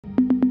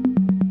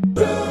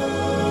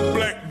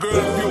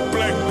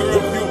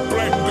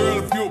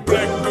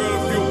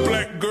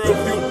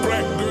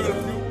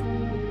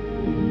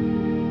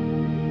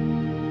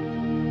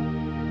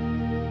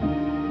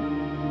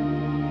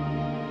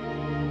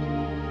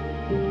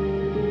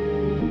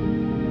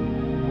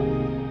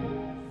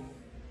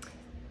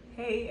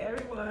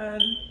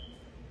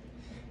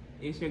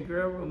It's your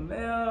girl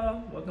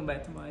Romel. Welcome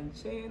back to my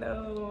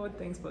channel.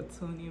 Thanks for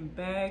tuning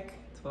back.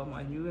 To all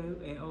my new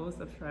and old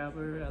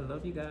subscribers, I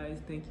love you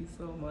guys. Thank you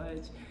so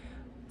much.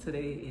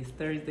 Today is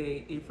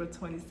Thursday, April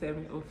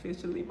 27th,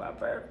 officially my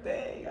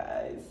birthday,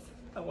 guys.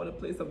 I want to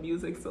play some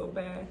music so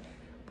bad,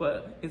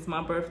 but it's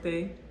my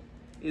birthday.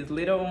 It's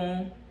later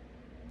on.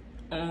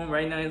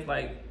 Right now it's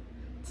like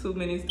 2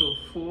 minutes to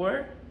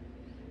 4,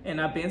 and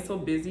I've been so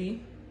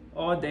busy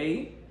all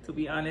day, to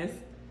be honest.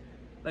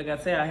 Like I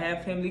said, I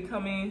have family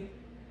coming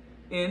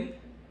in,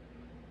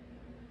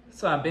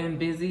 so I've been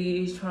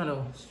busy trying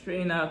to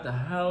straighten out the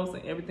house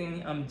and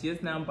everything. I'm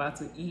just now about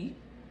to eat,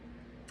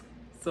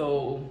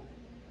 so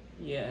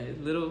yeah,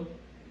 it's little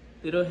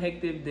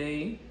hectic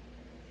day,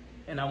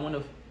 and I want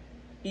to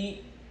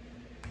eat.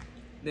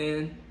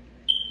 Then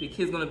the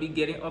kids gonna be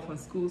getting off from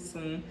school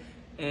soon,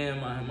 and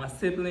my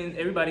siblings,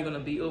 everybody gonna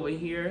be over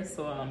here.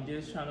 So I'm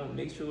just trying to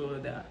make sure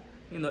that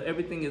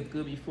everything is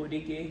good before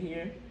they get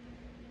here.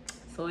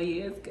 So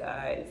yes,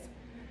 guys.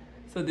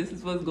 So this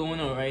is what's going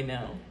on right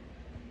now.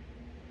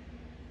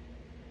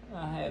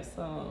 I have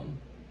some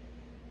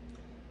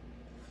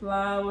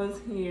flowers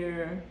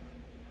here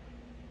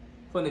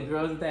for the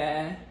girls'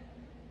 dad.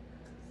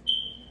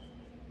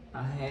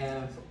 I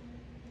have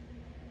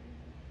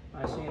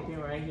my champagne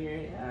right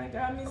here. I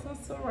got me some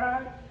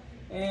Ciroc,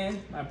 and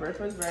my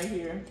breakfast right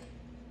here.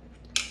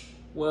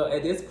 Well,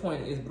 at this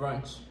point it's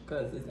brunch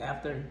because it's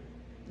after,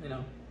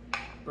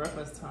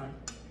 breakfast time.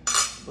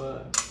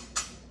 But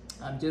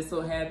I'm just so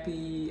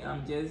happy. I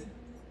feel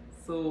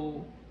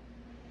so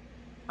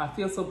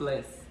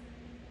blessed.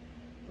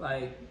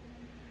 Like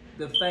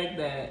the fact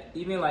that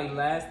even like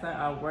last night,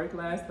 I worked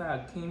last night,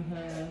 I came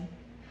home,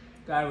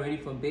 got ready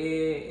for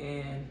bed,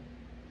 and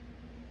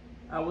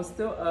I was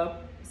still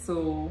up.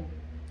 So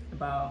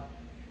about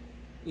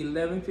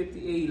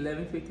 11:58,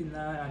 11:59,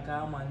 I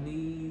got on my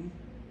knees,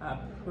 I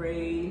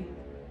prayed,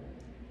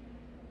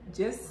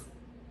 just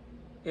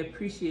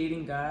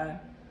appreciating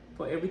God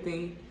for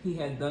everything He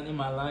has done in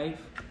my life,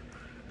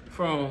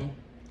 from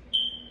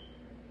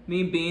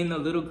me being a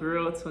little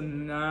girl to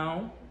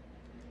now.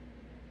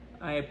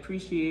 I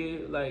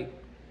appreciate like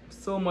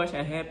so much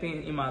that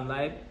happened in my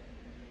life,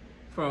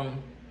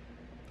 from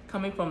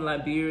coming from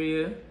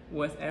Liberia,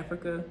 West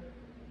Africa,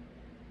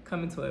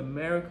 coming to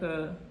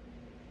America.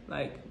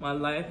 Like my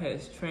life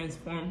has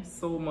transformed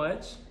so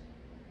much.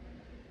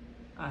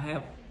 I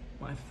have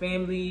my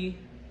family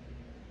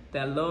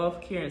that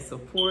love, care, and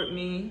support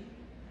me.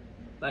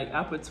 Like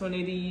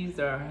opportunities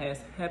that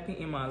has happened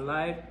in my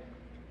life,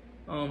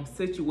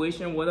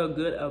 situation, whether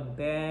good or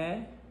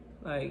bad.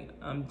 Like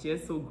I'm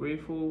just so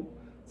grateful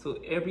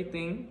to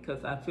everything,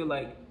 because I feel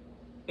like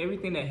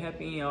everything that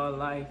happened in our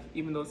life,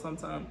 even though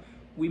sometimes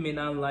we may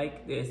not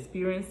like the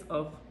experience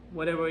of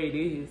whatever it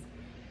is,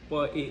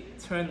 but it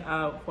turned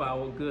out for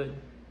our good.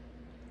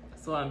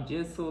 So I'm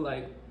just so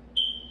like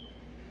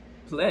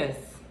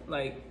blessed.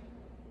 Like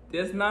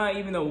there's not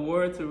even a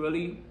word to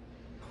really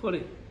put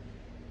it.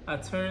 I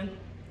turned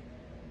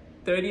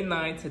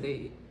 39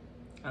 today.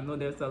 I know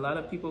there's a lot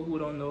of people who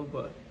don't know,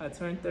 but I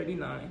turned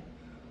 39.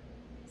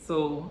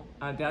 So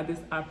I got this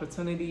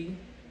opportunity.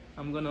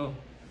 I'm gonna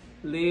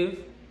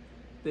live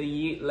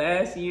the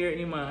last year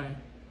in my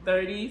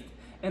 30s,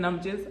 and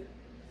I'm just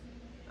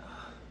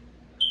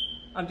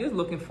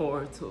looking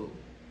forward to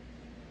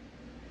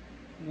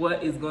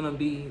what is gonna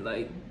be.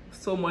 Like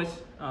so much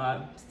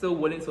still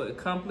waiting to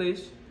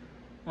accomplish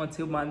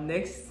until my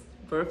next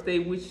birthday,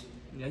 which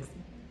next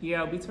year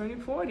I'll be turning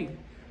 40.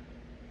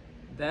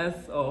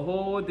 That's a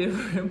whole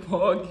different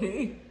ball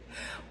game.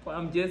 But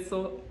I'm just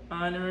so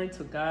honored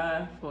to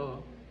God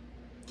for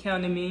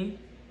counting me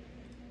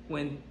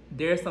when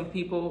there's some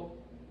people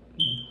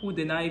who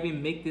did not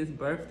even make this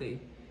birthday.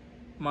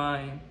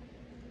 One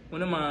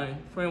of my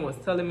friends was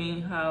telling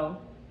me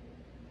how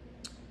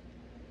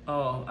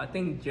I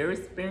think Jerry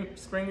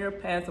Springer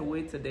passed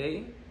away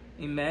today.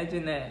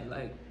 Imagine that,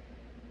 like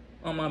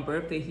on my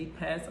birthday he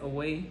passed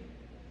away,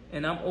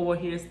 and I'm over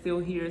here,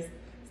 still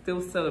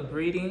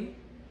celebrating.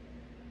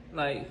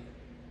 Like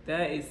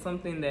that is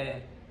something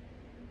that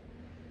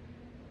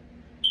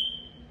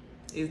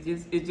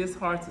it's just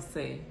hard to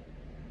say.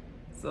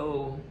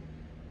 So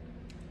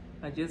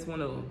I just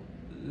want to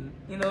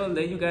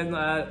let you guys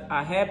know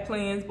I had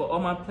plans, but all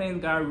my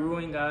plans got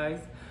ruined,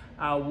 guys.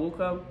 I woke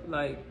up,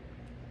 like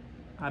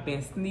I've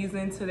been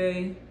sneezing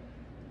today.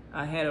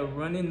 I had a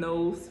running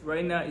nose.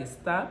 Right now it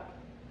stopped,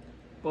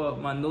 but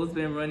my nose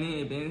been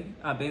running.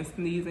 I've been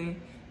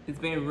sneezing. It's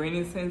been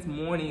raining since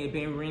morning. It's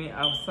been raining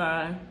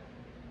outside.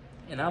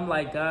 And I'm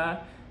like,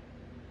 God,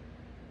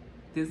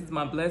 this is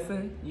my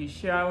blessing. You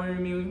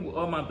showering me with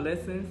all my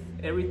blessings,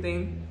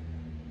 everything.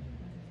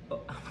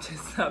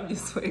 I'm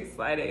just so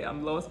excited.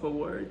 I'm lost for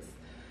words.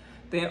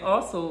 Then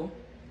also,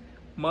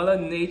 Mother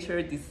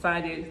Nature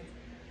decided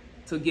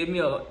to give me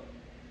a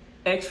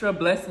extra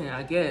blessing,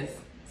 I guess.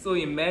 So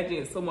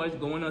imagine so much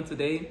going on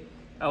today.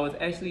 I was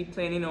actually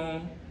planning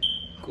on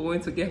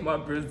going to get my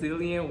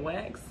Brazilian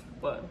wax,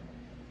 but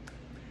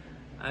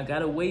I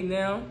gotta wait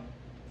now.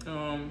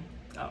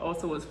 I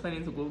also was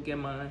planning to go get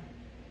my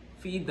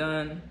feet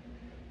done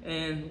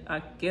And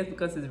I guess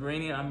because it's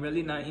raining, I'm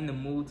really not in the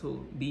mood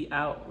to be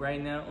out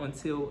right now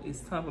until it's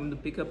time for me to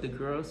pick up the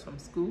girls from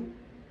school.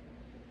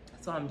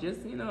 So I'm just,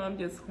 I'm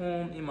just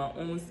home in my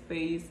own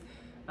space.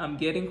 I'm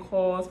getting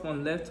calls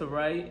from left to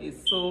right.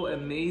 It's so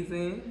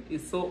amazing.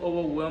 It's so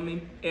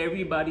overwhelming.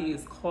 Everybody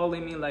is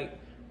calling me. Like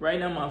right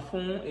now, my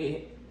phone,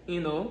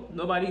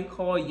 nobody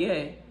called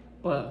yet,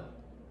 but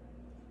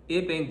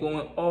it been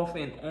going off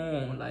and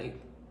on. Like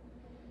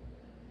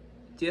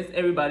just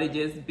everybody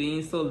just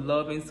being so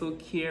loving, so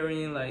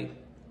caring. Like,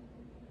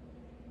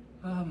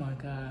 oh my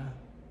God.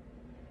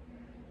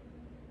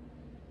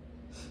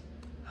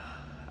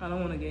 I don't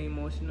want to get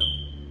emotional.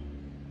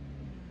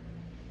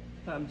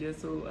 I'm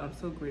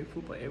so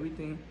grateful for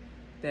everything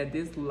that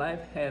this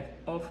life have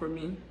offered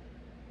me.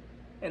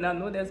 And I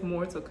know there's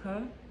more to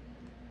come.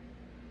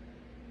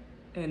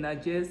 And I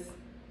just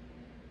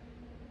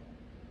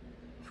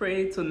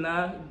pray to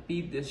not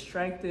be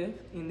distracted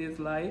in this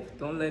life.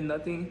 Don't let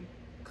nothing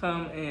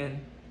come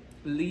and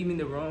lead me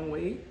the wrong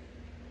way.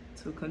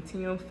 To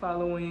continue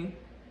following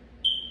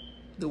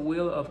the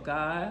will of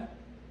God.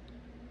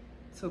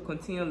 To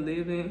continue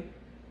living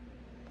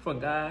for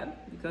God,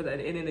 because at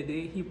the end of the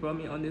day, He brought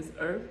me on this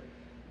earth.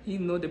 He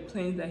knows the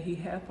plans that He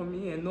has for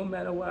me, and no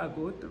matter what I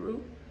go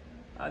through,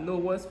 I know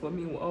what's for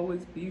me will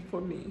always be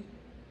for me.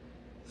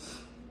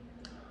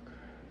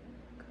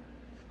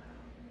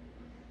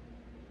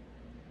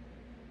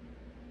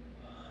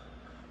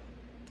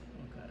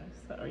 Okay,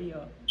 sorry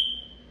y'all.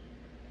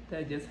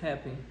 That just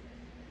happened.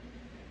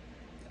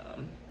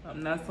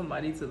 I'm not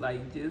somebody to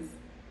like just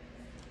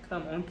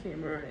come on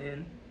camera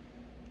and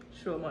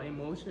show my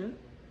emotion.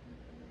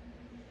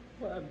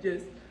 But I'm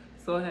just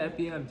so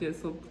happy. I'm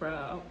just so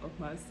proud of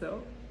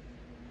myself.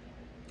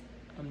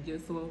 I'm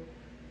just so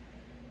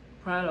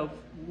proud of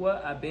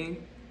what I've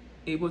been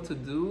able to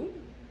do.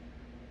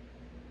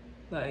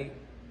 Like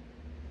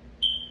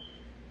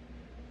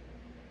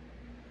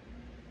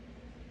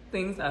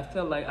things I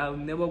felt like I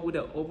never would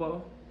have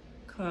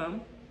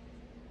overcome.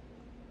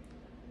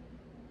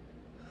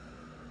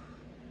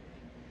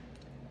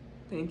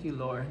 Thank you,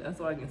 Lord.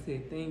 That's all I can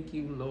say. Thank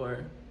you,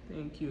 Lord.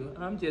 Thank you.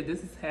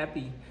 This is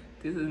happy.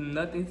 This is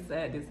nothing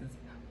sad. This is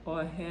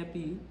all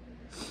happy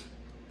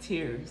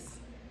tears.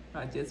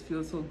 I just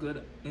feel so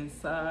good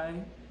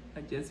inside.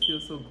 I just feel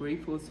so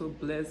grateful, so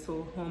blessed,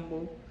 so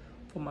humble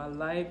for my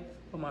life,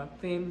 for my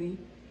family,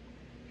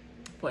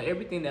 for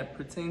everything that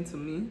pertains to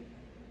me,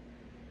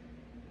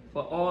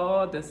 for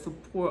all the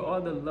support, all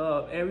the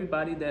love,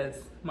 everybody that's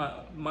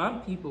my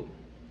people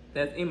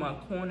that's in my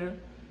corner.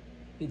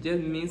 It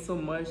just means so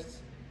much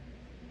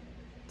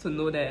to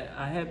know that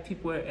I have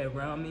people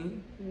around me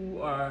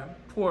who are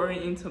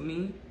pouring into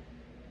me,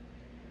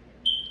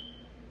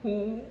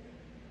 who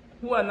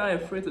are not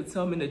afraid to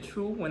tell me the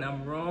truth when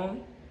I'm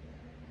wrong,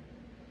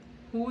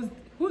 who's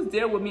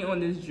there with me on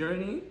this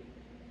journey.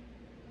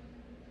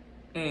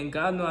 And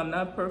God knows I'm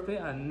not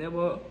perfect. I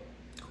never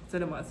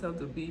consider myself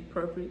to be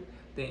perfect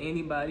than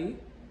anybody.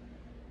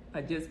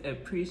 I just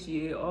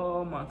appreciate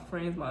all my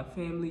friends, my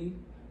family,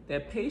 their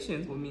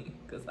patience with me,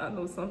 because I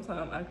know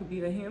sometimes I could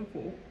be a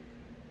handful.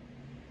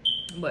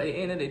 But at the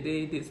end of the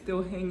day, they're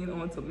still hanging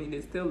on to me.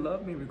 They still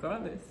love me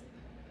regardless.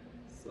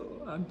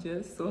 So I'm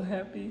just so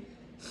happy.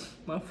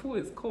 My food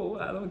is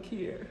cold. I don't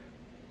care.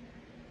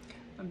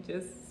 I'm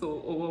just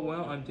so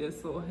overwhelmed. I'm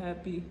just so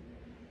happy.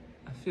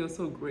 I feel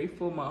so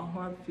grateful. My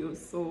heart feels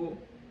so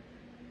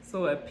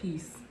at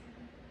peace.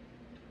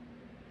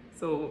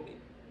 So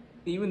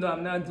even though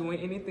I'm not doing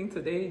anything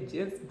today,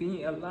 just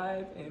being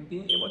alive and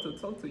being able to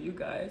talk to you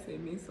guys, it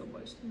means so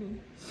much to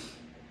me.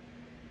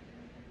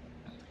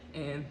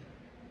 And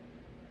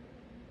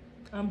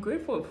I'm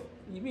grateful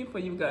even for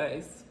you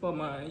guys, for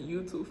my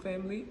YouTube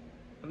family.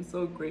 I'm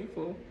so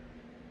grateful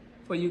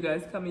for you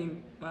guys coming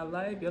in my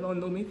life. You don't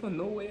know me from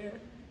nowhere.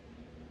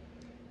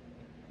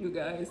 You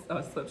guys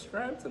are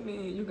subscribed to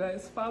me. You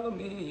guys follow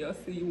me. Y'all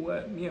see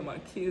what me and my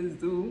kids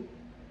do.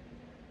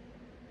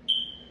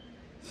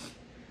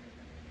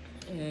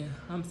 And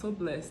I'm so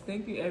blessed.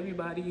 Thank you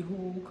everybody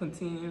who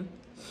continue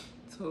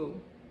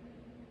to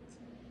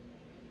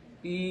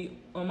be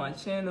on my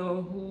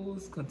channel,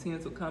 who's continue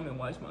to come and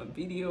watch my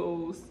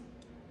videos,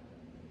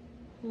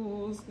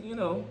 who's,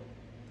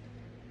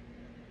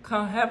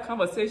 have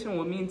conversation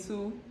with me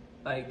too,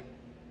 like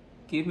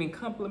give me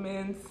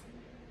compliments,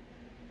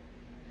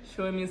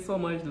 showing me so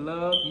much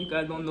love. You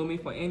guys don't know me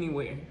from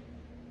anywhere.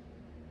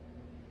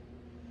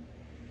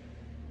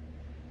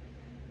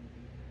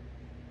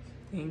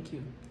 Thank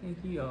you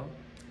y'all.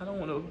 I don't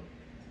want to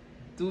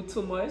do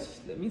too much.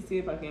 Let me see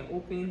if I can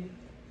open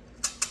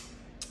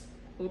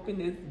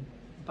this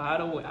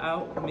bottle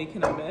without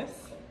making a mess.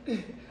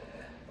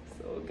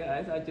 So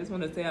guys, I just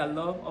want to say I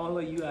love all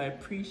of you. I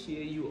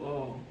appreciate you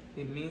all.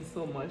 It means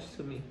so much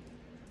to me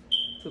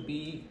to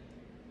be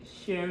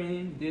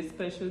sharing this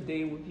special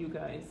day with you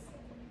guys.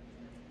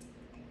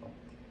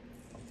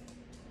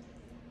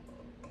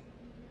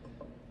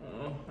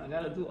 Oh, I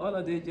gotta do all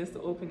of this just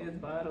to open this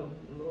bottle,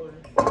 Lord.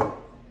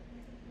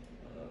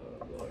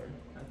 Lord,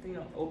 I think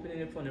I'm opening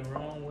it from the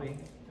wrong way.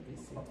 Let me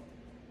see.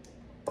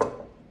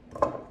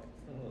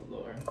 Oh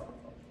Lord,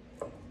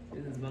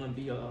 this is gonna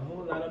be a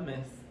whole lot of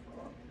mess.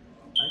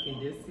 I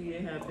can just see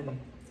it happening.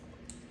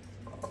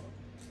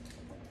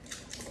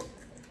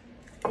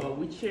 But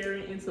we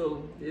cheering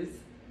into this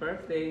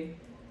birthday,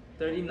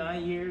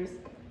 39 years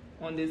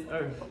on this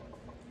earth.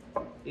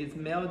 It's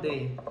Mel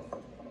Day.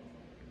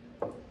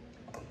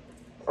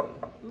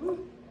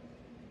 Ooh.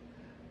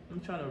 I'm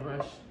trying to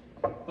rush.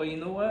 But you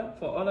know what?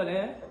 For all of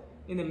that,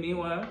 in the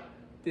meanwhile,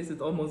 this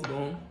is almost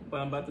gone, but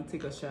I'm about to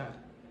take a shot.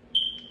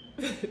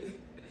 Okay.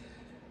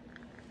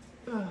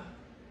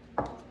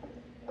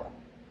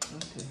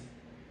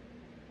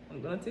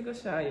 I'm gonna take a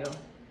shot, y'all.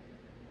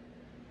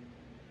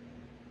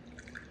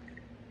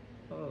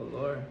 Oh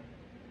Lord.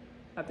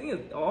 I think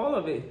it's all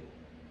of it.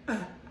 Oh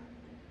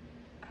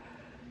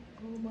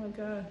my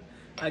God.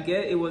 I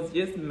guess it was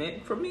just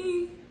meant for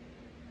me.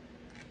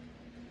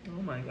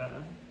 Oh my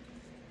God.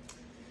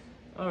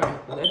 All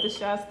right, let the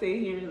shot stay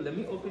here. Let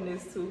me open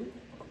this too.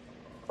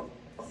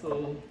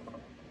 So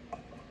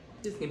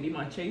this can be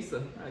my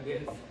chaser, I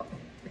guess.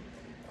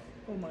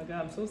 Oh my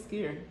God, I'm so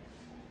scared.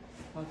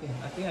 Okay,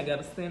 I think I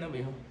gotta stand over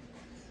here.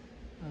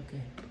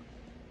 Okay.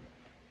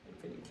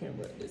 Put the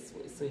camera this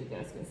way so you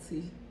guys can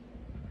see.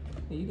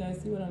 Can you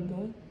guys see what I'm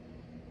doing?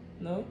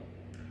 No?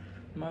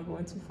 Am I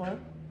going too far?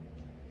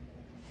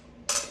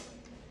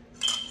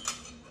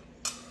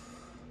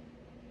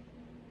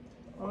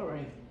 All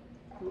right.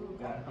 Oh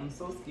God, I'm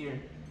so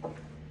scared. I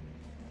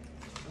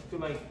feel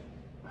like.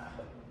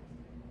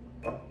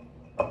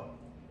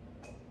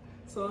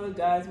 So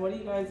guys, what are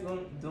you guys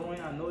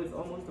doing? I know it's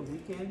almost the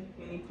weekend.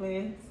 Any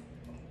plans?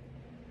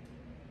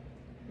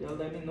 Y'all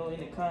let me know in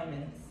the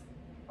comments.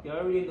 Y'all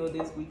already know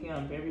this weekend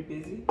I'm very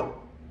busy.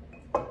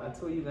 I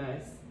told you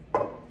guys.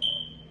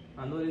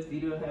 I know this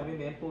video haven't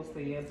been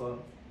posted yet, but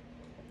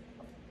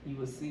you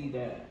will see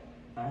that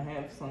I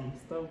have some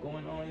stuff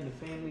going on in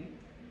the family.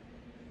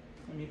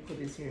 Let me put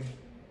this here.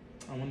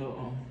 I want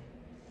to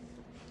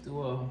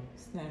do a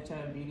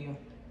Snapchat video.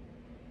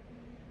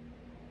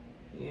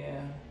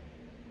 Yeah.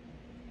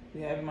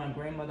 We're having my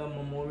grandmother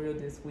memorial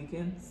this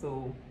weekend,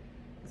 so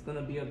it's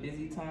gonna be a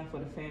busy time for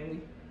the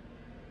family.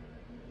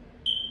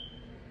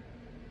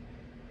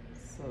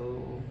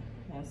 So,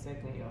 1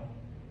 second, y'all.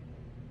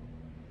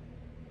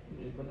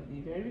 We're gonna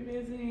be very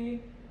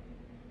busy.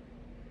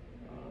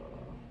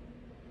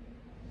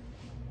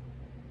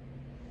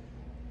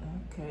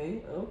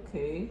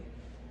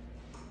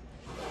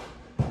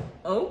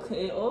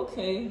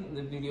 Okay.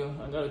 The video,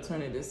 I gotta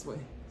turn it this way.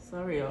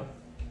 Sorry, y'all.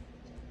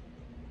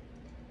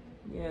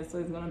 Yeah, so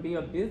it's gonna be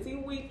a busy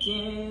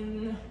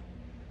weekend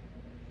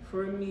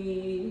for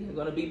me. I'm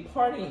gonna be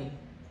partying.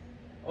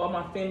 All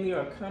my family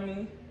are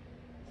coming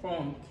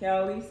from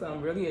Cali, so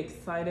I'm really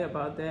excited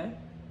about that.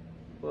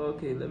 But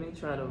okay, let me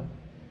try to.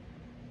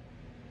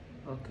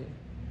 Okay,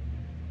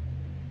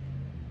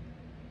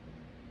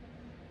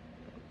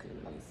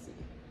 let me see.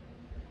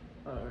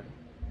 All right.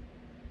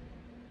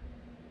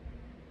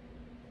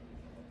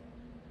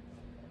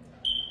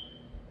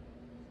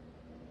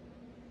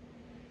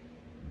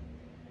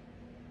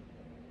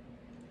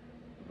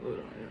 Hold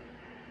on.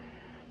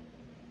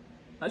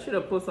 I should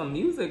have put some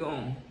music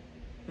on.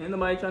 Ain't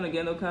nobody trying to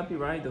get no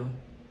copyright though.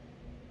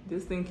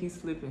 This thing keeps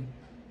slipping.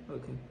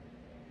 Okay.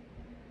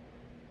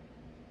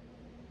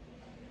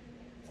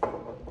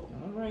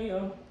 All right,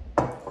 y'all.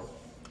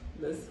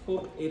 Let's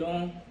hope it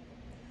don't.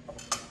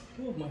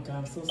 Oh my God,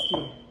 I'm so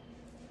scared.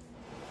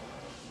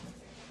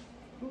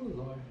 Oh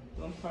Lord,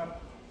 don't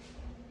pop.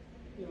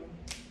 Yeah.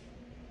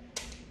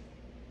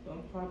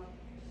 Don't pop.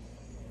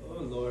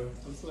 Oh Lord,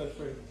 I'm so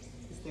afraid.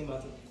 This thing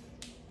about to.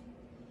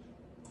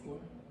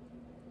 What?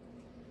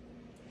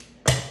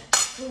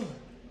 Oh,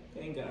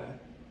 thank God.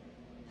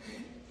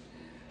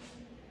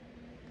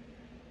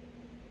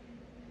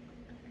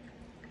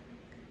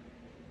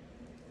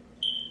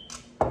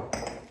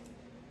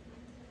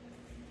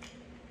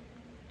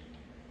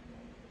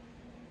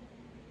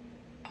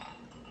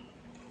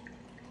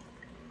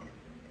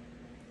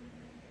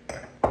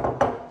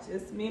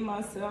 Just me,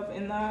 myself,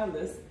 and I.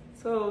 Let's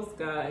toast,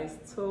 guys.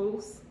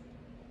 Toast.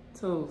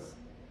 Toast.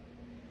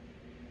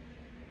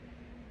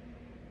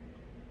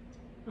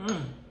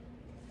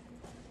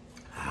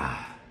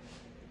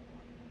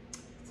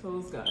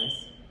 Toast,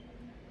 guys.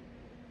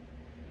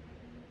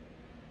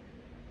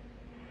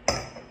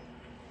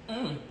 All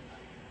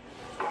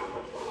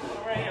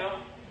right, y'all.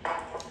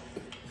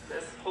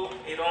 Let's hope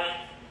it don't.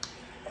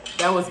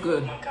 That was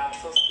good. Oh my God,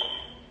 I'm so scared.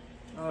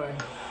 All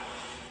right.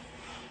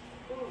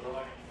 Oh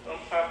Lord,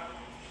 don't pop.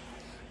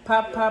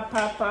 Pop, pop,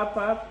 pop, pop,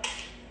 pop.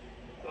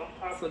 Don't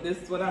pop. So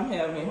this is what I'm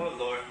having. Oh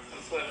Lord,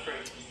 I'm so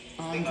afraid.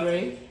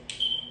 Andre,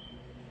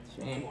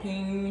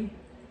 champagne,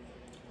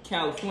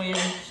 California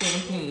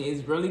champagne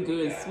is really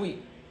good. It's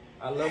sweet.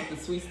 I love the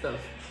sweet stuff.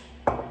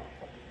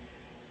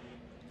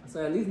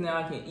 So at least now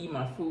I can eat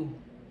my food.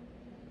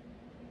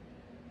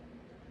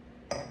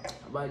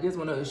 But I just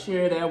wanted to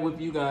share that with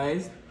you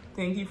guys.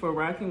 Thank you for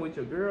rocking with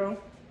your girl.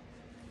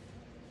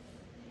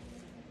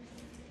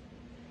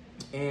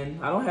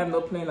 And I don't have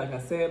no plan, like I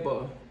said,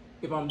 but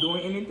if I'm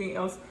doing anything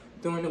else,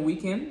 during the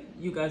weekend,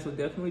 you guys will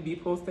definitely be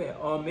posted.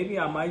 Or maybe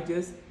I might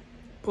just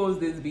post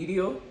this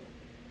video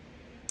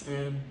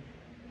and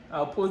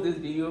I'll post this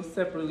video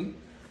separately.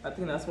 I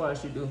think that's what I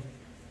should do.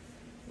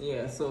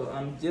 Yeah, so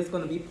I'm just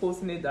gonna be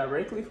posting it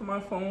directly from my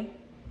phone.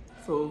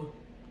 So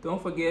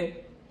don't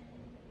forget,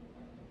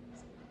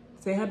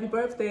 say happy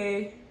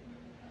birthday.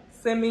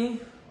 Send me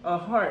a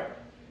heart.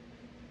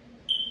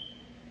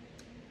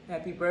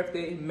 Happy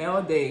birthday,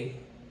 Mel Day.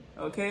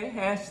 Okay,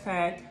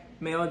 hashtag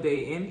Mel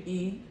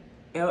Day,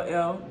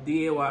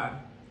 MELLDAY.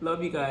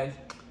 Love you guys.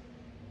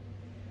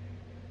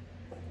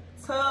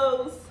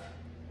 Toast.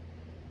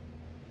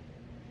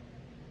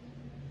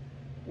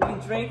 We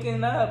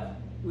drinking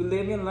up. We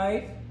living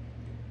life.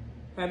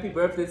 Happy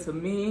birthday to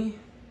me.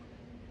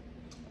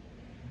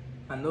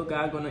 I know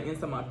God gonna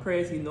answer my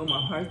prayers. He know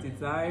my heart's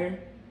desire.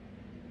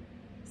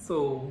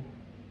 So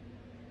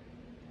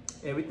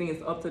everything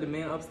is up to the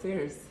man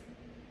upstairs.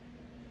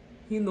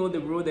 He know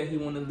the road that he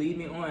want to lead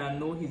me on. I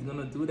know he's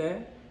gonna do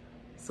that.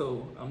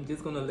 So I'm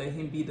just gonna let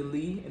him be the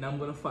lead and I'm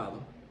gonna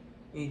follow.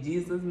 In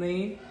Jesus'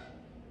 name,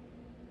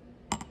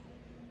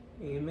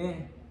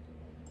 amen.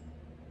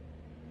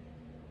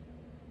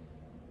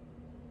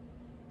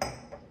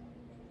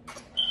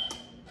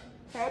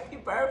 Happy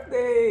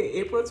birthday,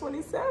 April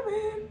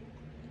 27th.